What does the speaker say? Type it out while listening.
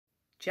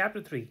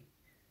Chapter 3,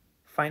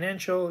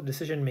 Financial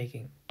Decision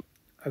Making.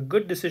 A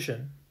good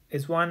decision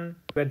is one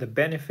where the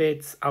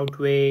benefits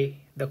outweigh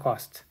the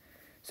cost.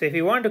 So if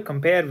you want to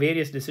compare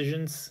various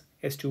decisions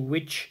as to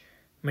which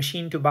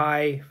machine to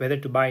buy, whether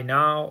to buy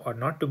now or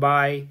not to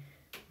buy,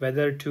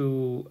 whether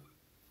to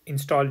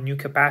install new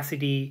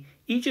capacity,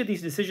 each of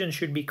these decisions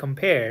should be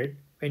compared.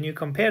 When you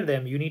compare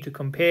them, you need to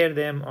compare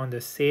them on the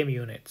same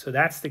unit. So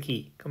that's the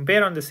key.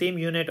 Compare on the same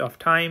unit of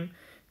time,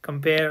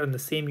 compare on the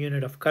same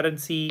unit of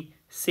currency,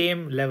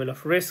 same level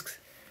of risks.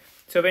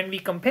 So when we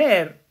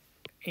compare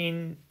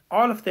in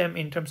all of them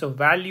in terms of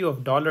value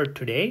of dollar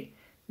today,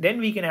 then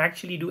we can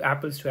actually do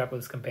apples to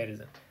apples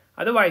comparison.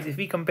 Otherwise, if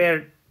we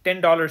compare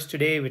 $10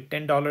 today with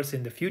 $10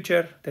 in the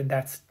future, then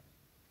that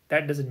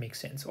doesn't make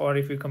sense. Or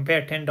if you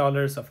compare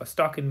 $10 of a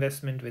stock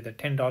investment with a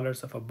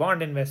 $10 of a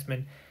bond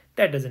investment,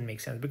 that doesn't make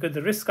sense because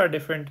the risks are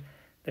different,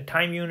 the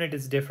time unit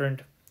is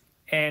different,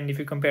 and if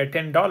you compare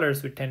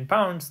 $10 with 10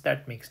 pounds,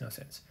 that makes no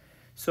sense.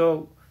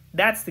 So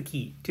that's the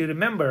key, to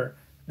remember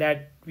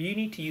that you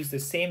need to use the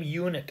same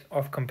unit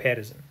of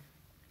comparison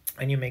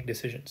when you make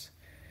decisions.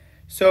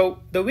 So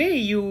the way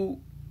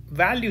you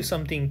value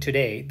something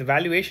today, the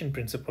valuation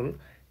principle,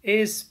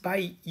 is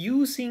by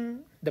using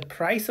the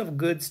price of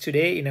goods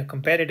today in a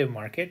competitive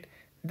market.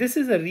 This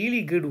is a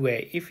really good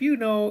way. If you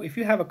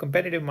have a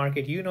competitive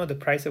market, you know the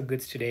price of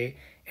goods today,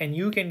 and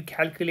you can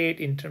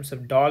calculate in terms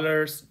of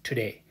dollars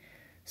today.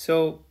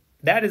 So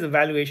that is a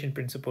valuation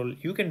principle.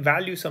 You can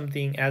value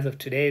something as of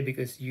today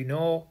because you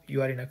know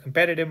you are in a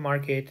competitive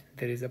market.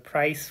 There is a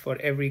price for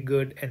every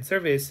good and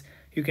service.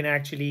 You can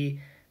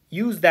actually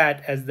use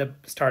that as the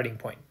starting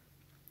point.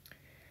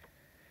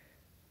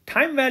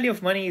 Time value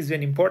of money is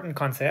an important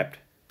concept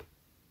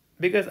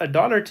because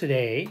 $1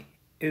 today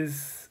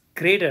is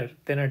greater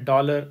than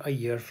 $1 a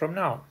year from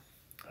now,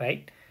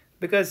 right?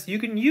 Because you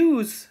can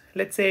use,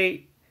 let's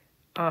say,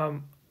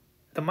 the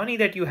money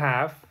that you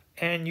have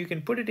and you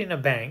can put it in a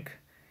bank,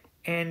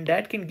 and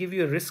that can give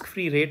you a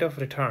risk-free rate of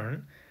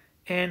return.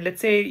 And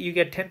let's say you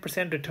get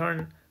 10%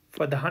 return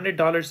for the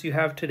 $100 you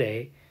have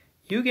today,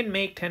 you can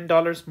make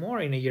 $10 more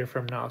in a year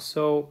from now.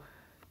 So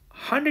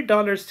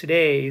 $100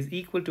 today is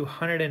equal to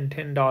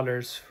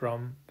 $110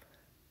 from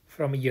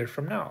a year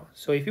from now.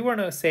 So if you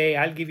want to say,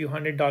 I'll give you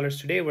 $100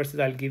 today versus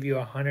I'll give you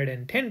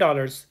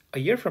 $110 a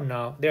year from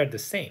now, they're the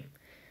same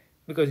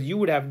because you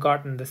would have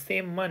gotten the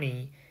same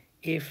money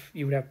if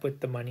you would have put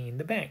the money in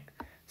the bank.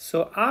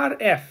 So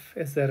RF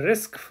is the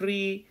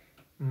risk-free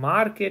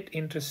market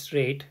interest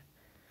rate,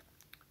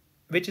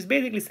 which is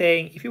basically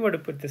saying if you were to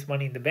put this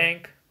money in the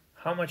bank,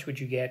 how much would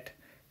you get?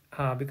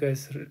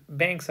 Because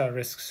banks are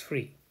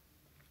risks-free.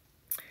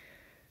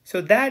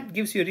 So that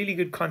gives you a really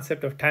good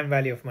concept of time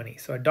value of money.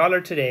 So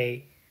 $1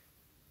 today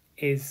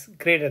is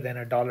greater than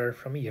 $1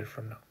 from a year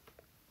from now.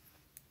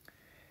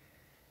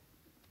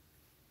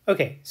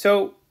 Okay,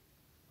 so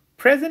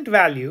present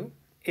value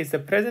is the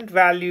present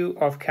value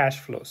of cash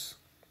flows.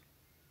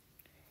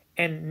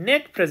 And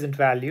net present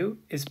value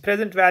is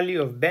present value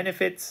of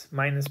benefits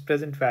minus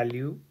present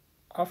value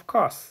of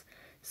costs.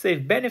 So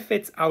if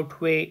benefits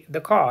outweigh the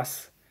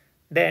costs,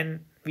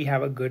 then we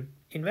have a good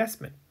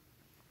investment.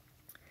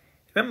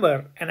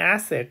 Remember, an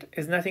asset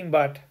is nothing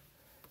but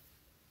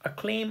a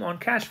claim on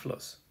cash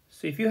flows.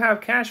 So if you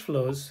have cash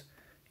flows,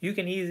 you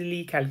can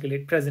easily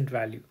calculate present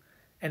value.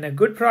 And a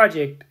good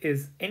project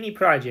is any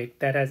project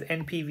that has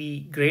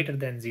NPV greater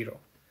than 0.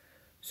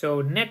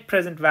 So net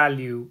present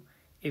value,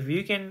 if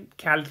you can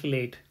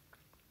calculate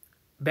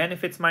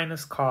benefits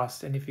minus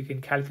cost, and if you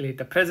can calculate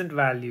the present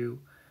value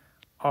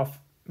of,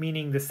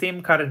 meaning the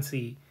same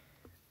currency,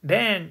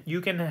 then you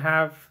can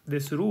have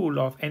this rule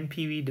of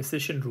NPV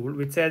decision rule,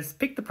 which says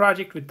pick the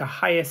project with the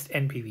highest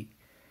NPV.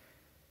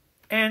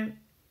 And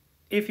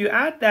if you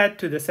add that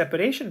to the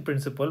separation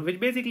principle, which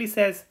basically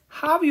says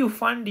how you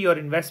fund your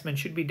investment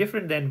should be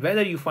different than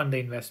whether you fund the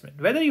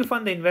investment. Whether you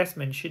fund the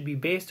investment should be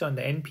based on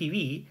the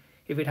NPV.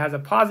 If it has a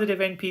positive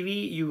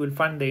NPV, you will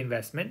fund the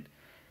investment.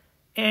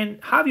 And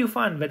how you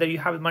fund, whether you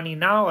have money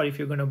now or if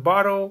you're going to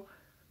borrow,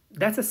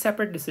 that's a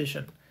separate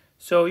decision.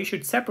 So you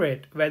should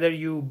separate whether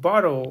you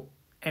borrow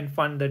and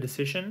fund the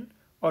decision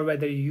or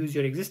whether you use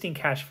your existing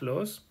cash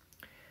flows.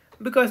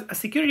 Because a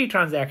security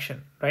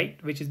transaction, right,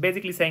 which is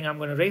basically saying I'm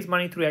going to raise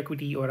money through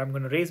equity or I'm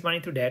going to raise money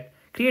through debt,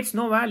 creates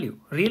no value,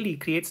 really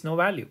creates no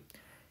value.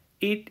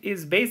 It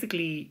is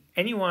basically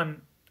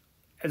anyone,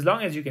 as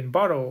long as you can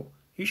borrow,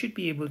 you should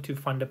be able to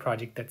fund a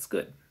project that's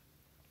good.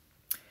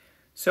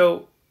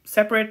 So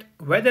separate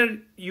whether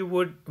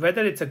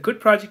it's a good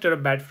project or a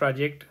bad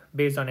project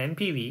based on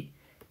NPV,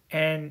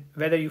 and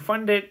whether you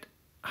fund it,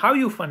 how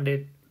you fund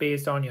it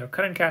based on your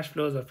current cash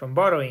flows or from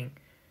borrowing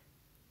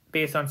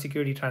based on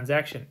security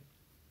transaction,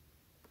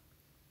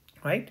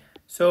 right?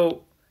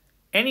 So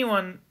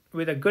anyone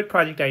with a good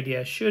project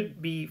idea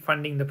should be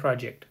funding the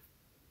project.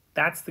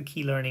 That's the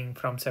key learning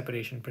from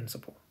separation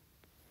principle.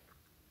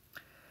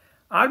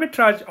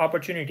 Arbitrage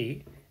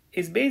opportunity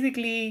is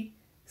basically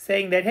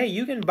saying that, hey,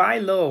 you can buy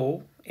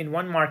low in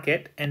one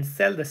market and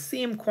sell the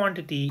same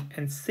quantity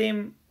and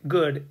same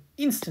good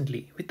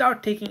instantly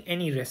without taking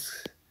any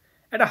risks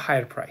at a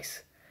higher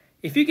price.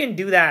 If you can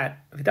do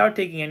that without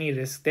taking any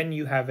risk, then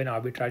you have an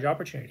arbitrage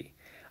opportunity.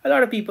 A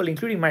lot of people,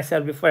 including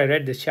myself, before I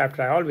read this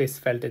chapter, I always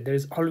felt that there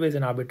is always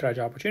an arbitrage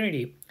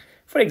opportunity.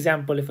 For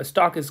example, if a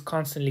stock is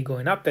constantly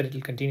going up, that it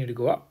will continue to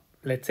go up.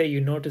 Let's say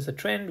you notice a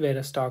trend where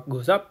a stock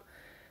goes up.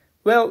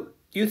 Well,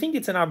 you think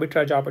it's an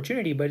arbitrage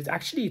opportunity, but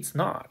it's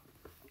not.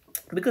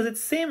 Because it's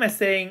same as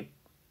saying,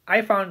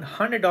 I found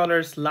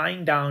 $100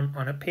 lying down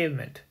on a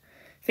pavement.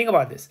 Think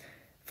about this.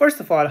 First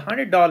of all,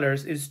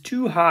 $100 is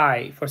too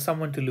high for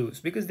someone to lose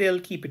because they'll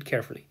keep it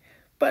carefully.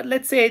 But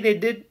let's say they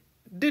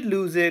did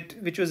lose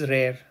it, which was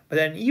rare. But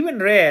then even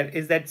rare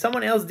is that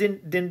someone else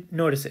didn't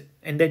notice it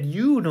and that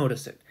you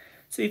notice it.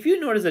 So if you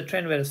notice a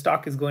trend where a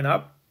stock is going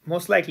up,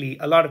 most likely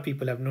a lot of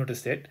people have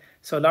noticed it.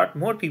 So a lot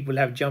more people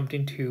have jumped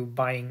into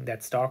buying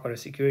that stock or a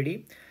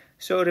security.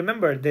 So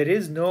remember, there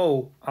is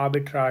no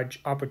arbitrage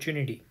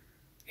opportunity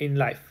in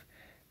life.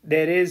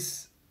 There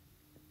is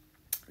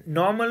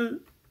normal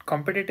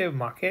competitive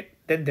market,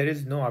 then there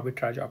is no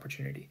arbitrage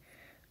opportunity.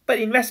 But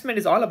investment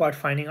is all about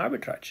finding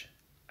arbitrage.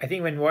 I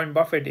think when Warren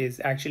Buffett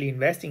is actually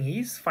investing,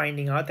 he's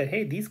finding out that,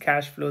 hey, these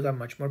cash flows are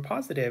much more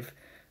positive.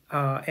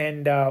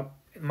 And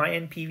my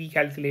NPV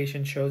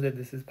calculation shows that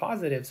this is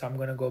positive, so I'm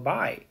going to go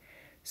buy.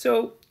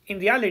 So in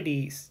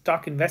reality,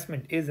 stock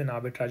investment is an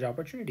arbitrage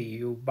opportunity.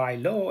 You buy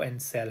low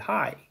and sell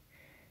high.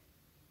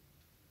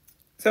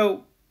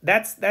 So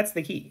that's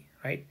the key,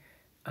 right?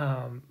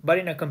 But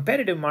in a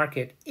competitive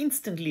market,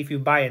 instantly if you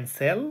buy and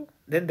sell,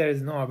 then there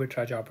is no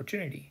arbitrage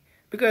opportunity.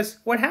 Because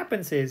what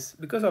happens is,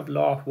 because of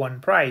law of one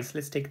price,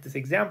 let's take this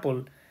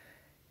example.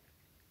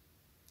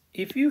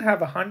 If you have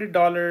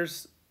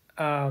 $100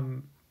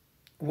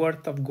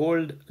 worth of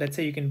gold, let's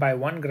say you can buy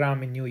 1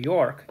 gram in New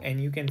York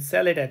and you can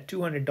sell it at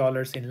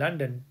 $200 in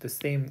London, the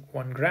same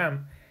 1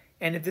 gram,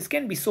 and if this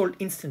can be sold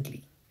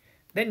instantly,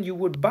 then you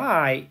would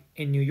buy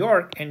in New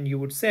York and you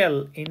would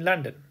sell in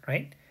London,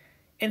 right?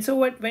 And so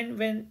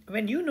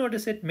when you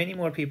notice it, many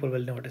more people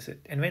will notice it.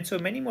 And when so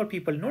many more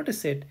people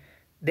notice it,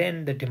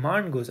 then the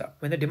demand goes up.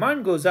 When the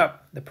demand goes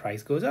up, the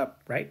price goes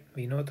up, right?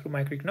 We know through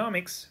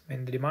microeconomics,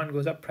 when the demand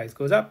goes up, price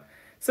goes up.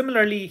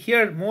 Similarly,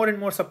 here, more and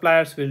more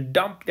suppliers will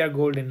dump their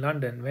gold in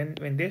London.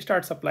 When they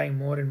start supplying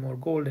more and more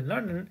gold in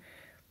London,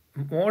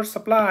 more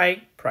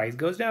supply, price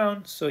goes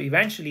down. So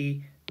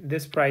eventually,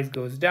 this price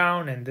goes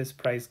down and this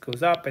price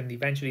goes up, and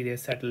eventually they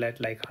settle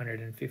at like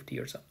 150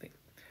 or something.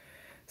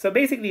 So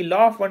basically,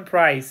 law of one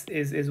price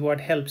is what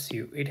helps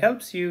you. It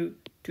helps you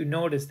to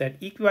notice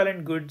that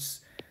equivalent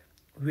goods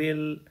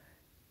will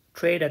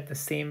trade at the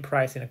same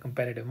price in a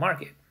competitive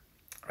market,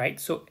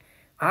 right? So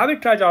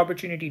arbitrage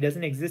opportunity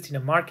doesn't exist in a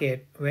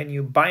market when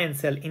you buy and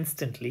sell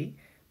instantly,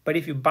 but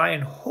if you buy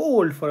and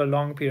hold for a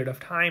long period of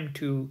time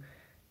to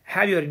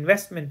have your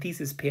investment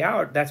thesis pay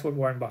out, that's what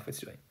Warren Buffett's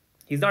doing.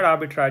 He's not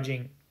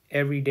arbitraging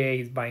every day,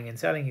 he's buying and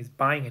selling, he's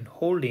buying and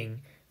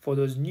holding for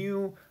those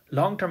new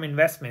long-term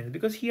investments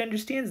because he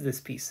understands this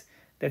piece,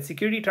 that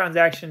security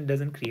transaction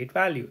doesn't create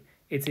value.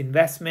 It's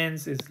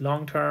investments, it's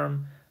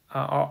long-term,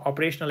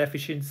 operational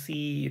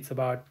efficiency, it's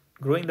about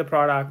growing the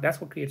product,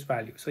 that's what creates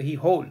value. So he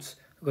holds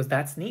because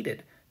that's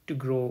needed to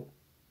grow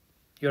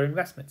your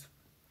investments.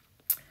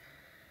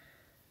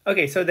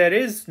 Okay, so there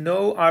is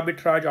no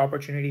arbitrage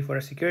opportunity for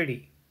a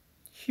security.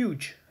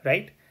 Huge,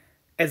 right?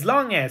 As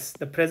long as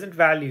the present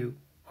value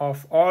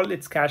of all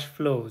its cash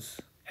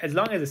flows, as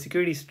long as the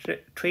security is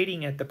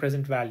trading at the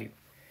present value.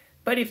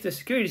 But if the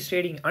security is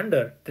trading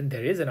under, then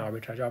there is an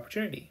arbitrage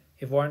opportunity.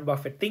 If Warren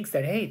Buffett thinks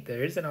that, hey,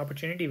 there is an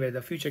opportunity where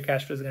the future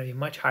cash flow is going to be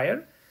much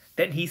higher,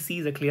 then he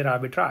sees a clear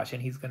arbitrage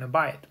and he's going to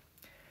buy it.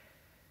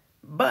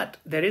 But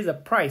there is a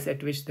price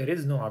at which there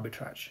is no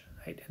arbitrage,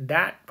 right? And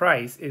that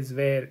price is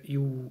where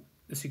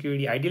the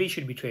security ideally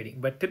should be trading,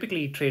 but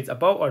typically it trades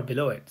above or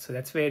below it. So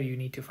that's where you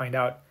need to find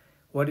out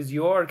what is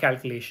your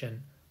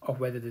calculation of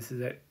whether this is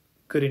a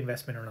good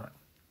investment or not.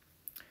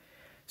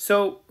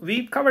 So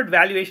we've covered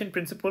valuation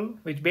principle,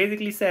 which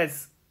basically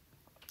says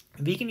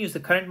we can use the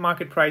current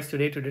market price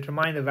today to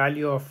determine the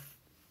value of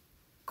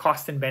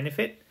cost and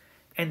benefit.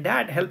 And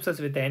that helps us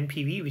with the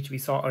NPV, which we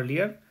saw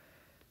earlier,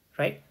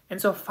 right?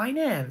 And so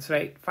finance,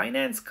 right?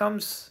 Finance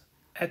comes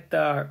at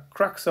the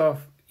crux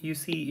of, you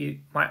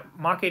see,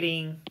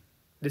 marketing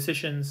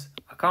decisions,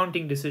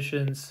 accounting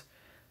decisions,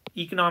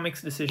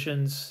 economics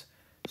decisions,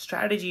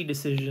 strategy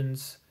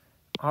decisions,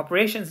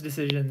 operations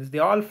decisions. They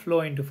all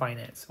flow into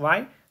finance.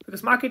 Why?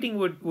 Because marketing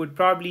would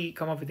probably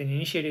come up with an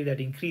initiative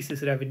that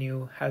increases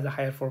revenue, has a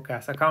higher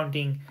forecast.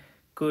 Accounting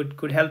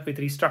could help with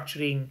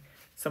restructuring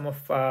some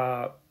of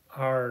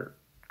our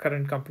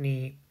current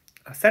company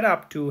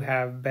setup to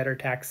have better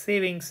tax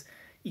savings.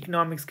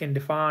 Economics can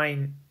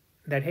define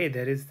that, hey,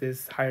 there is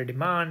this higher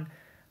demand.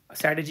 A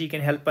strategy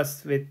can help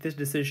us with this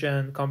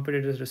decision.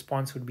 Competitors'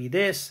 response would be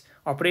this.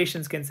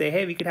 Operations can say,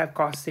 hey, we could have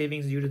cost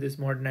savings due to this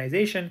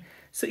modernization.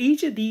 So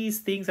each of these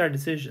things are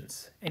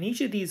decisions, and each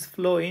of these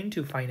flow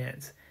into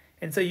finance.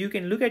 And so you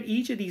can look at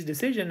each of these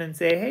decisions and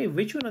say, hey,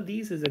 which one of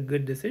these is a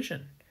good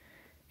decision?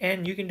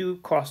 And you can do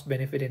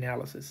cost-benefit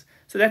analysis.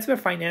 So that's where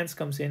finance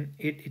comes in.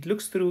 It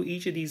looks through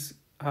each of these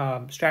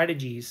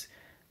strategies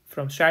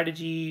from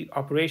strategy,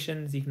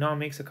 operations,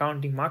 economics,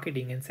 accounting,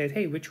 marketing, and says,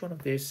 hey, which one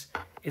of this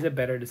is a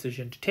better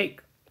decision to take?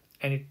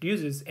 And it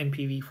uses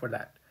NPV for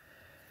that.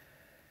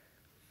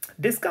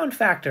 Discount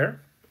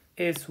factor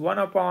is 1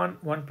 upon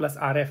 1 plus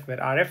RF, where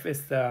RF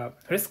is the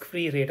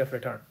risk-free rate of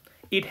return.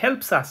 It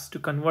helps us to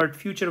convert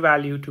future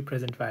value to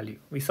present value.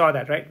 We saw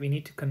that, right? We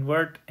need to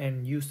convert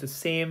and use the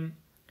same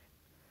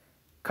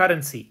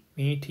currency.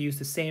 We need to use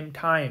the same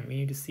time. We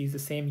need to use the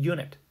same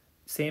unit,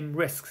 same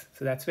risks.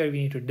 So that's where we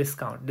need to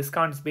discount.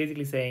 Discount is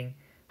basically saying,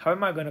 how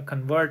am I going to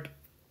convert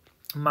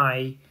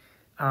my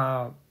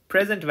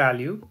present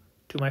value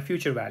to my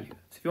future value?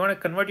 So if you want to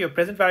convert your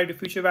present value to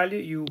future value,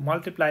 you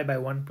multiply by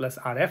 1 plus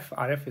RF.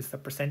 RF is the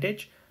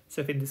percentage.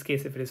 So if in this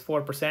case, if it is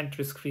 4%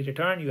 risk-free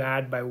return, you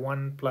add by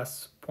 1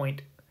 plus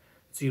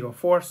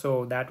 0.04.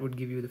 So that would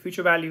give you the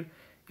future value.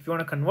 If you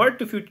want to convert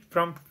to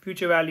from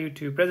future value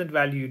to present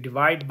value, you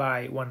divide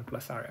by 1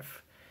 plus RF.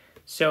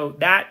 So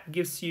that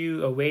gives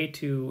you a way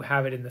to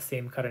have it in the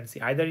same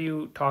currency. Either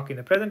you talk in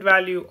the present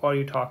value or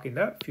you talk in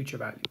the future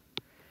value.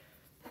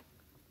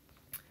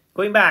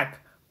 Going back,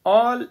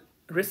 all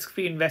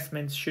risk-free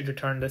investments should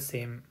return the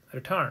same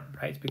return,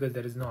 right? Because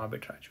there is no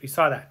arbitrage. We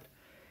saw that.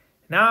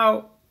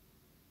 Now,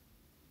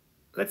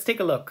 let's take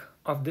a look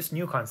of this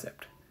new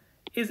concept.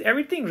 Is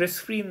everything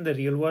risk-free in the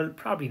real world?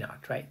 Probably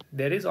not, right?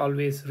 There is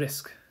always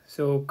risk.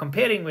 So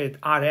comparing with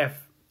RF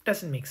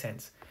doesn't make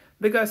sense.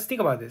 Because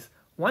think about this,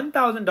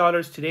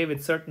 $1,000 today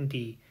with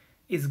certainty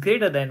is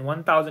greater than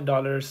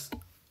 $1,000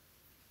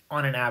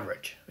 on an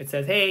average. It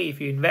says, hey, if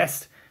you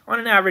invest, on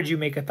an average, you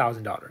make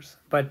 $1,000.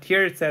 But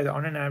here it says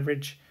on an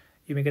average,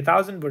 you make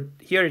 1,000, but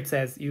here it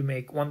says you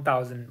make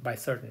 1,000 by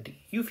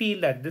certainty. You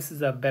feel that this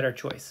is a better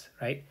choice,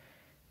 right?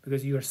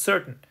 Because you are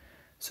certain.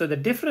 So the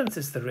difference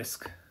is the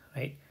risk,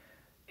 right?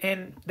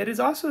 And there is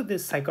also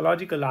this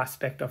psychological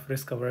aspect of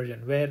risk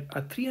aversion where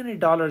a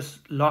 $300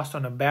 lost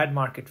on a bad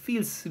market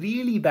feels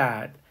really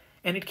bad,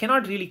 and it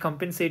cannot really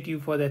compensate you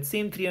for that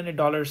same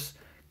 $300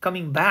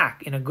 coming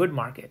back in a good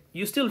market.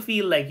 You still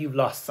feel like you've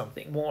lost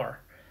something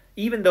more,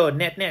 even though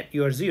net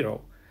you're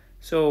zero.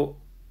 So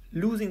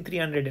losing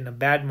 300 in a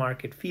bad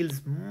market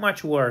feels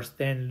much worse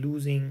than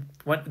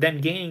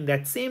gaining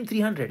that same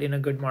 300 in a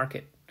good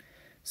market.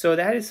 So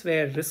that is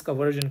where risk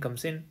aversion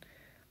comes in,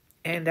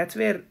 and that's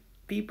where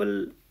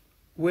people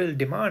will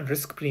demand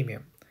risk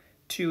premium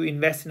to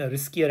invest in a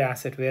riskier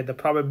asset where the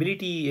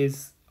probability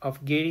is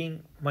of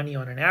getting money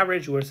on an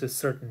average versus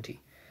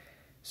certainty.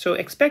 So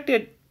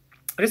expected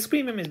risk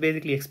premium is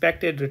basically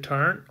expected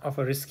return of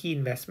a risky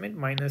investment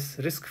minus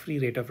risk-free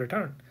rate of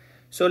return.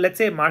 So let's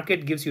say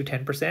market gives you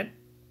 10%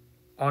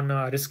 on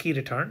a risky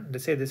return.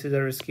 Let's say this is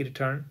a risky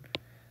return.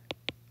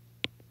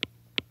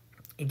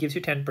 It gives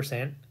you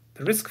 10%.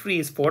 The risk-free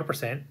is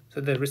 4%.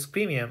 So the risk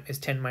premium is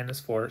 10 minus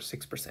 4,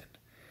 6%.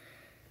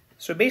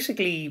 So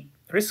basically,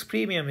 risk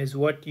premium is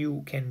what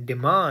you can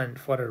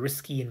demand for a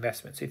risky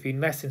investment. So if you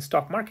invest in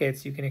stock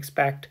markets, you can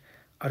expect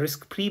a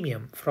risk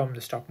premium from the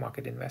stock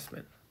market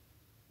investment.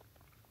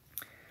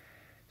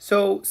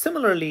 So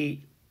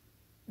similarly,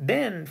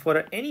 then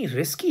for any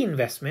risky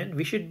investment,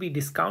 we should be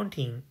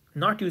discounting,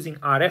 not using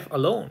RF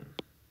alone,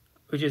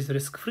 which is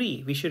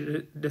risk-free. We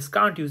should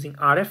discount using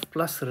RF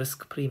plus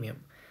risk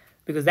premium,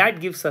 because that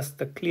gives us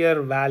the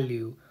clear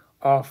value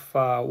of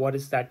what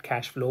is that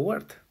cash flow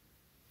worth.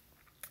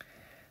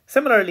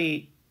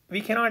 Similarly,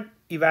 we cannot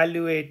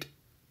evaluate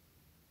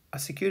a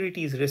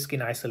securities risk in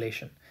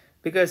isolation,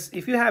 because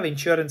if you have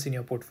insurance in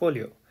your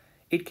portfolio,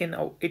 it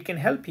can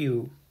help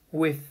you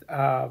with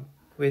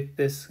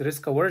this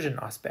risk aversion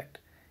aspect.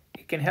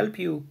 It can help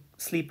you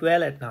sleep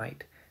well at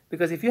night,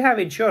 because if you have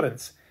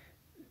insurance,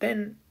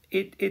 then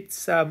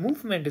its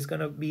movement is going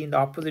to be in the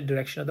opposite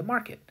direction of the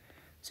market.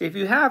 So if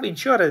you have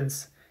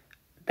insurance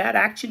that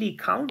actually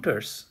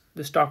counters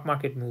the stock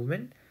market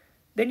movement,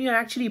 then you're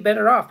actually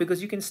better off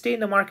because you can stay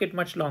in the market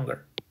much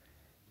longer.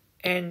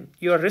 And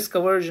your risk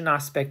aversion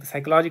aspect, the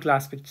psychological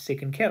aspect, is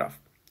taken care of.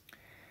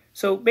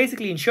 So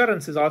basically,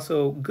 insurance is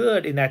also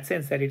good in that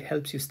sense that it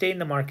helps you stay in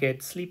the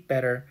market, sleep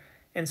better.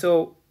 And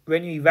so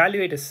when you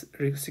evaluate a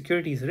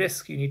securities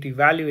risk, you need to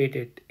evaluate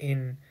it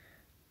in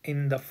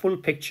the full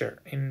picture,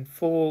 in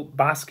full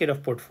basket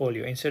of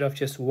portfolio, instead of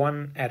just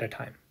one at a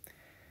time.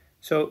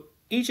 So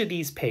each of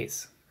these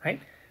pays,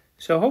 right?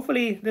 So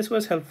hopefully this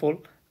was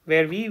helpful,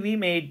 where we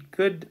made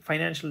good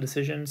financial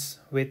decisions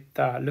with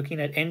looking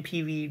at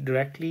NPV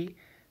directly,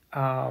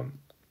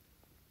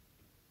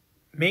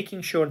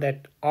 making sure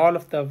that all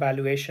of the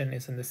valuation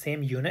is in the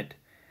same unit.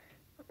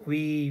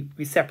 We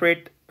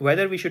separate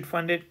whether we should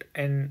fund it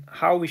and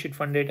how we should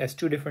fund it as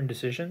two different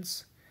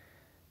decisions.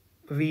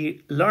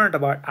 We learned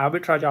about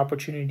arbitrage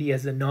opportunity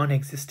as a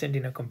non-existent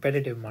in a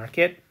competitive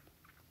market.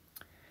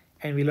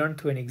 And we learned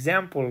through an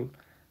example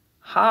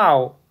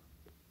how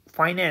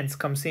finance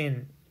comes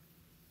in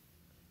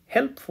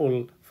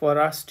helpful for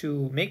us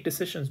to make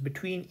decisions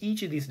between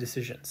each of these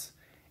decisions,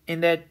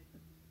 and that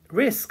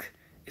risk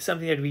is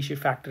something that we should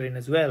factor in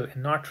as well,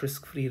 and not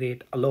risk-free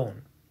rate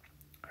alone.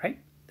 All right?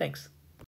 Thanks.